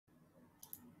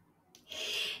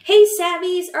Hey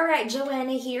Savvies! Alright,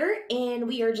 Joanna here, and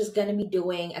we are just going to be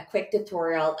doing a quick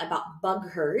tutorial about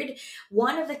BugHerd,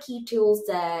 one of the key tools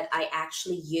that I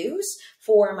actually use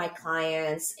for my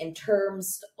clients in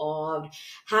terms of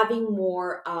having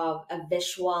more of a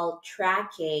visual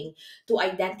tracking to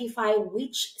identify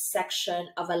which section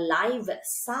of a live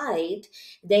site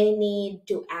they need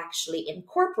to actually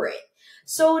incorporate.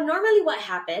 So normally what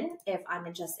happened, if I'm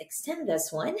gonna just extend this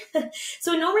one,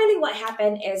 so normally what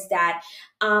happened is that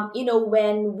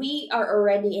when we are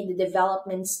already in the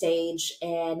development stage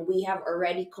and we have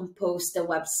already composed the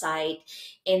website,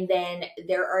 and then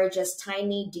there are just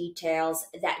tiny details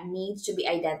that needs to be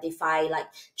identified, like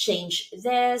change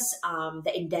this,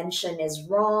 the indentation is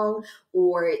wrong,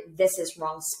 or this is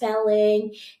wrong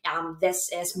spelling, this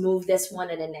is move this one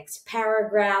in the next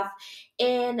paragraph.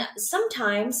 And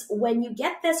sometimes when you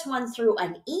get this one through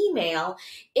an email,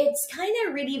 it's kind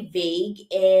of really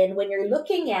vague. And when you're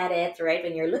looking at it, right,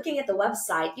 when you're looking at the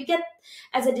website, you get,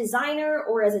 as a designer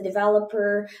or as a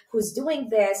developer who's doing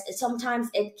this, sometimes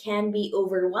it can be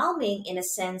overwhelming in a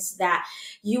sense that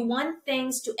you want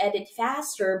things to edit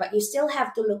faster, but you still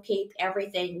have to locate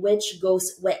everything, which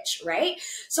goes which, right?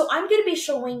 So I'm going to be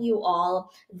showing you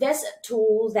all this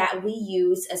tool that we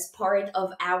use as part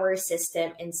of our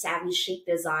system in SavvyChic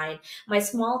design. My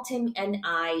small team and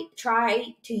I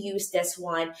try to use this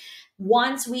one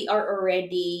once we are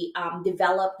already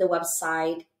developed the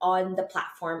website on the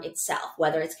platform itself,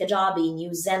 whether it's Kajabi,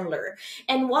 New Zenler.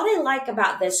 And what I like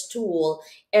about this tool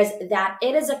is that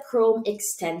it is a Chrome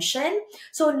extension.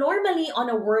 So normally on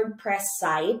a WordPress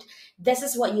site, this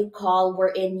is what you call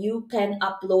wherein you can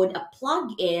upload a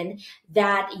plugin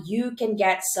that you can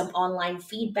get some online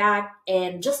feedback.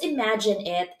 And just imagine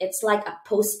it, it's like a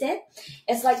post-it.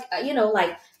 It's like,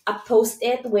 like a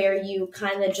post-it where you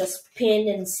kind of just pin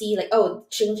and see like, oh,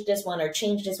 change this one or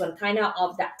change this one, kind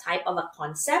of that type of a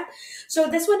concept. So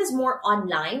this one is more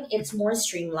online, it's more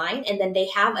streamlined, and then they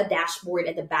have a dashboard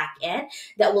at the back end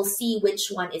that will see which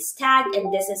one is tagged,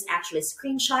 and this is actually a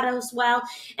screenshot as well.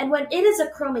 And when it is a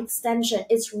Chrome extension,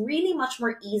 it's really much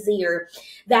more easier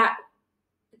that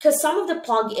because some of the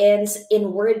plugins in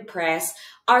WordPress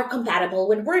are compatible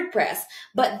with WordPress,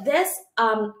 but this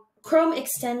Chrome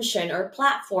extension or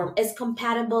platform is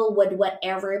compatible with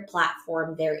whatever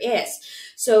platform there is.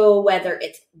 So whether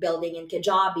it's building in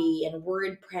Kajabi, in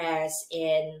WordPress,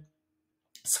 in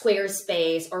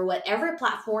Squarespace, or whatever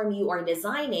platform you are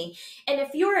designing. And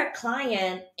if you're a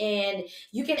client, and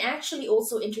you can actually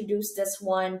also introduce this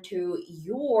one to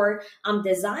your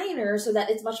designer so that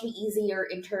it's much easier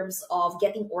in terms of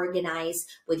getting organized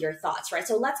with your thoughts, right?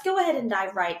 So let's go ahead and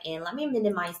dive right in. Let me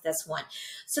minimize this one.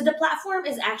 So the platform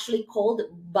is actually called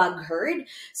BugHerd.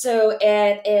 So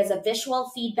it is a visual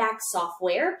feedback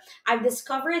software. I've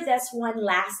discovered this one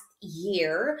last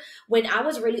year when I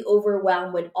was really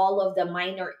overwhelmed with all of the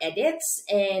minor edits,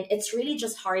 and it's really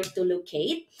just hard to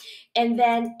locate. And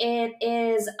then it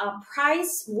is a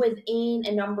price within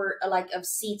a number like of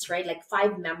seats, right? Like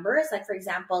 5 members, like for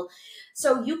example.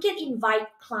 So you can invite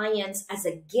clients as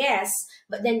a guest,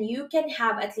 but then you can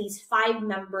have at least 5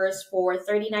 members for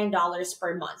 $39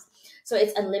 per month. So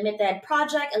it's unlimited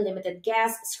project, unlimited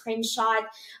guest, screenshot,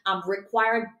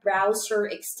 required browser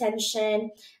extension.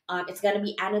 It's going to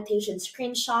be annotation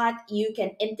screenshot. You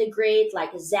can integrate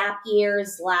like Zapier,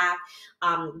 Slack,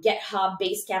 GitHub,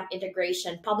 Basecamp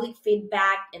integration, public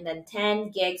feedback, and then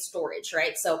 10 gig storage,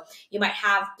 right? So you might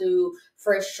have to,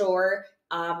 for sure,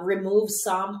 remove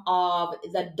some of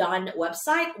the done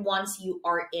website once you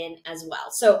are in as well.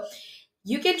 So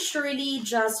you can surely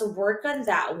just work on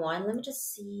that one. Let me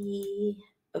just see.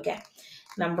 Okay,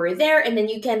 number there. And then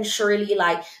you can surely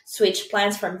like switch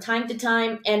plans from time to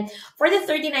time. And for the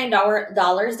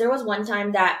 $39, there was one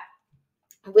time that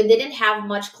we didn't have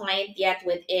much client yet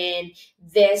within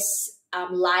this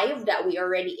live that we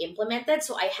already implemented.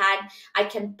 So I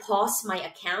can pause my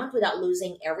account without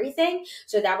losing everything.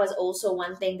 So that was also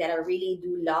one thing that I really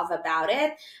do love about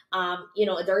it.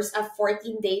 There's a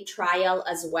 14-day trial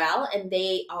as well, and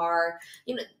they are,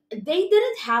 they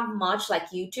didn't have much like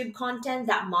YouTube content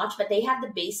that much, but they have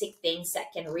the basic things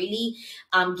that can really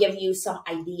give you some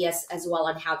ideas as well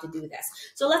on how to do this.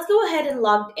 So let's go ahead and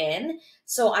log in.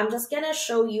 So I'm just going to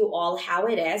show you all how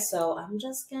it is. So I'm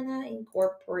just going to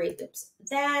incorporate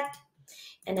that,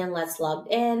 and then let's log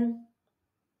in.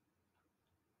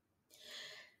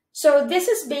 So this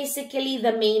is basically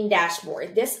the main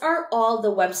dashboard. These are all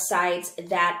the websites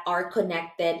that are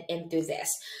connected into this.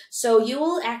 So you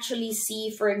will actually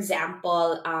see, for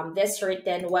example, this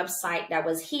certain website that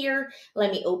was here.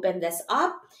 Let me open this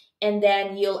up. And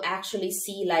then you'll actually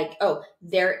see like, oh,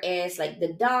 there is like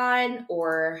the done,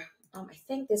 or I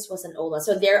think this was an old one.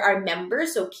 So there are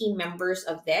members, so key members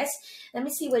of this. Let me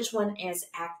see which one is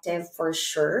active for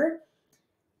sure.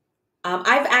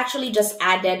 I've actually just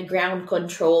added ground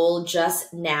control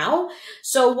just now.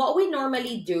 So what we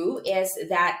normally do is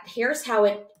that here's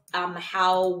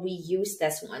how we use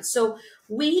this one. So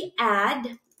we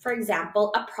add, for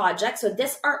example, a project. So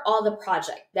these are all the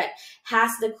project that has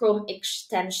the Chrome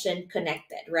extension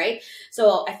connected, right?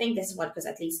 So I think this is one because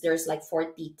at least there's like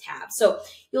 40 tabs. So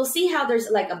you'll see how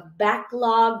there's like a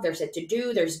backlog, there's a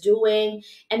to-do, there's doing.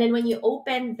 And then when you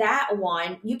open that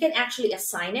one, you can actually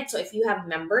assign it. So if you have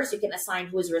members, you can assign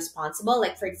who's responsible.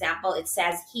 Like for example, it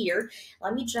says here,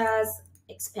 let me just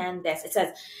expand this. It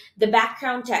says the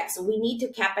background text, we need to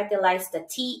capitalize the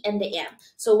T and the M.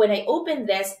 So when I open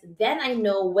this, then I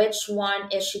know which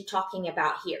one is she talking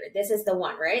about here. This is the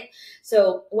one, right?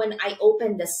 So when I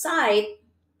open the site,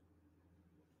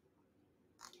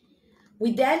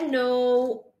 we then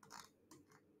know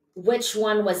which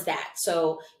one was that.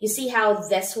 So you see how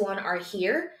this one are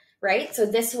here, right? So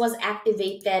this was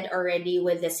activated already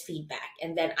with this feedback.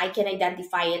 And then I can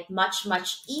identify it much,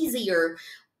 much easier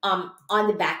on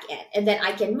the back end. And then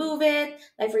I can move it.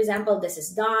 Like for example, this is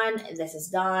done, and this is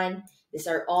done. These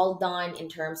are all done in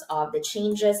terms of the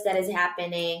changes that is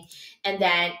happening. And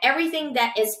then everything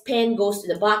that is pinned goes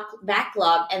to the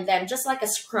backlog. And then just like a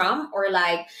Scrum or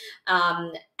like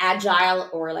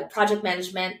Agile or like project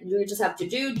management, you just have to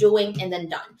do, doing, and then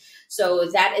done. So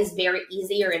that is very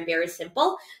easier and very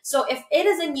simple. So if it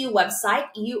is a new website,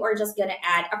 you are just going to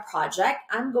add a project.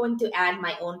 I'm going to add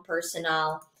my own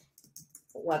personal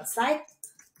website,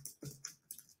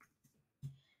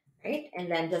 right?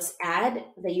 And then just add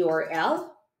the URL.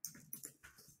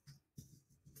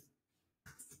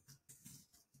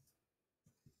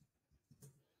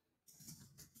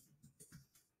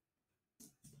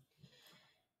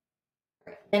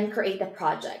 Then create a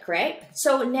project, right?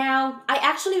 So now I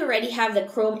actually already have the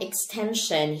Chrome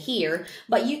extension here,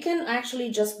 but you can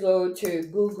actually just go to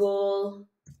Google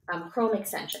Chrome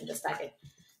extension, just type it,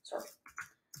 sorry,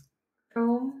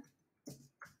 Chrome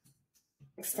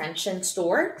extension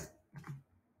store,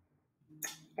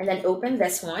 and then open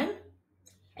this one,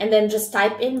 and then just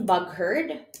type in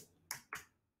BugHerd,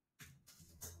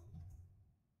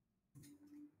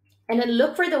 and then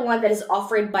look for the one that is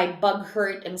offered by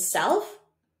BugHerd himself.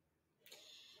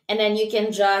 And then you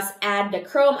can just add the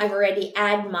Chrome. I've already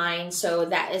added mine, so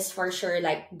that is for sure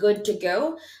like good to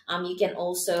go. You can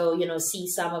also, see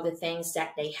some of the things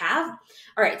that they have.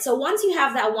 All right, so once you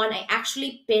have that one, I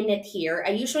actually pin it here.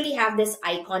 I usually have this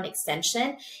icon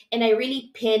extension, and I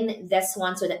really pin this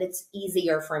one so that it's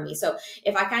easier for me. So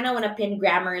if I kind of want to pin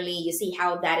Grammarly, you see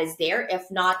how that is there.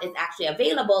 If not, it's actually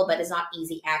available, but it's not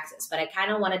easy access. But I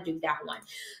kind of want to do that one.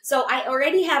 So I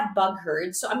already have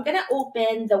BugHerd, so I'm going to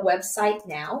open the website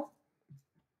now.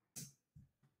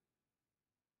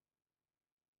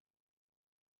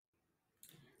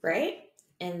 Right?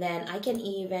 And then I can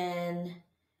even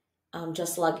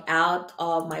just log out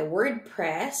of my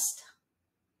WordPress.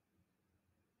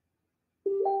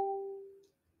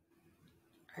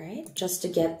 All right, just to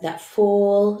get that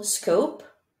full scope.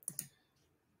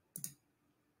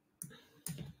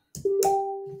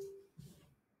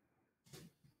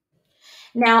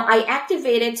 Now I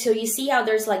activated, so you see how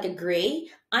there's like a gray.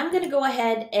 I'm gonna go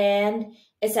ahead and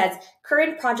it says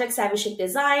current project SavvyChic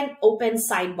design, open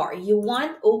sidebar. You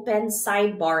want open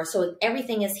sidebar so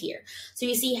everything is here. So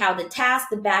you see how the task,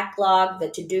 the backlog, the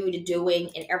to-do, the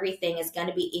doing, and everything is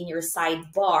gonna be in your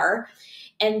sidebar.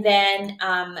 And then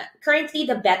currently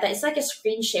the beta is like a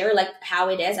screen share, like how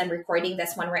it is. I'm recording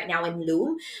this one right now in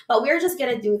Loom, but we're just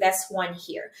gonna do this one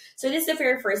here. So this is the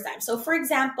very first time. So for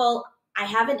example, I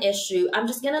have an issue. I'm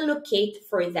just gonna locate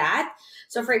for that.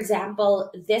 So for example,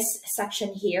 this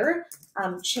section here,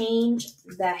 change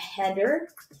the header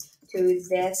to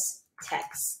this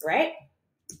text, right?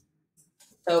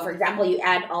 So for example, you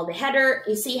add all the header,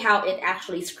 you see how it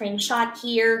actually screenshot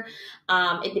here.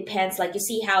 It depends, like you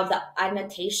see how the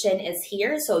annotation is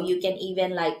here. So you can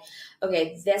even like,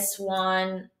 okay, this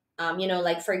one,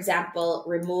 like for example,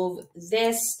 remove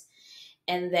this.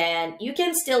 And then you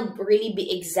can still really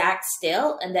be exact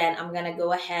still. And then I'm going to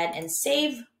go ahead and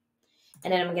save.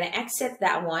 And then I'm going to exit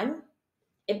that one.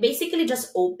 It basically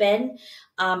just open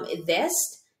this,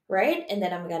 right? And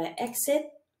then I'm going to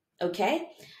exit. Okay.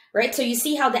 Right. So you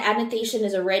see how the annotation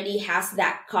is already has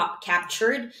that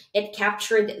captured. It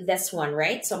captured this one,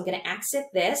 right? So I'm going to exit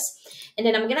this. And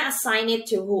then I'm going to assign it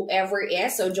to whoever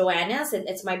is. So Joanna,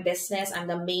 it's my business. I'm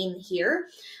the main here.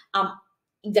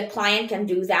 the client can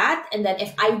do that. And then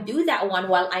if I do that one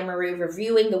while I'm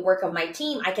reviewing the work of my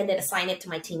team, I can then assign it to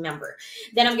my team member.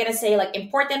 Then I'm going to say like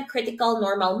important, critical,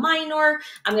 normal, minor.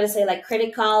 I'm going to say like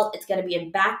critical, it's going to be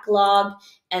in backlog,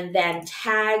 and then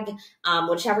tag,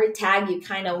 whichever tag you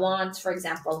kind of want, for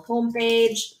example,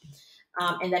 homepage,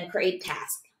 and then create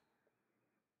task.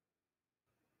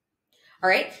 All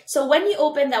right. So when you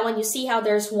open that one, you see how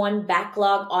there's one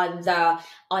backlog on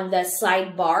the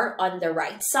sidebar on the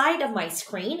right side of my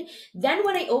screen. Then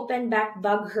when I open back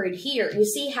BugHerd here, you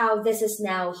see how this is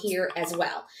now here as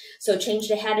well. So change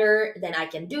the header, then I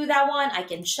can do that one. I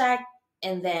can check,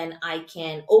 and then I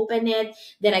can open it.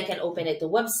 Then I can open it to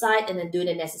website and then do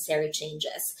the necessary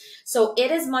changes. So it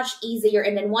is much easier.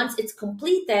 And then once it's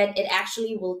completed, it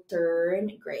actually will turn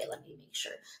gray. Let me make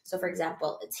sure. So for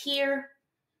example, it's here.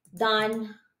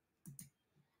 Done.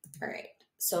 All right.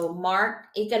 So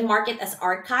you can mark it as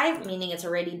archive, meaning it's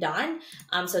already done,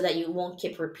 so that you won't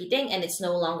keep repeating and it's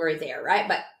no longer there, right?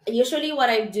 But usually what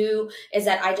I do is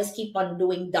that I just keep on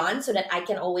doing done so that I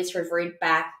can always revert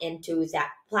back into that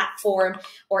platform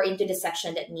or into the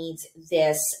section that needs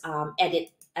this edit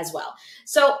as well.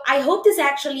 So I hope this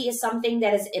actually is something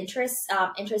that is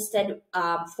interested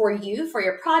for you, for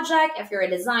your project. If you're a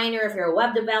designer, if you're a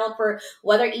web developer,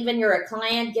 whether even you're a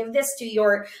client, give this to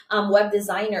your web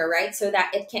designer, right? So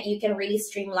that you can really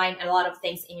streamline a lot of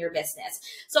things in your business.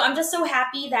 So I'm just so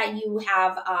happy that you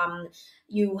have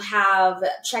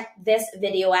checked this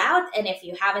video out. And if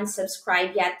you haven't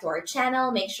subscribed yet to our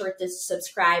channel, make sure to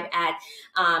subscribe at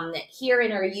here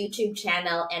in our YouTube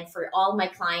channel. And for all my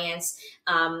clients,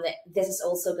 this is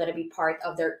also going to be part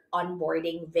of their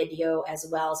onboarding video as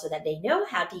well, so that they know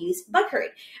how to use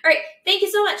BugHerd. All right. Thank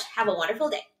you so much. Have a wonderful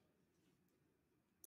day.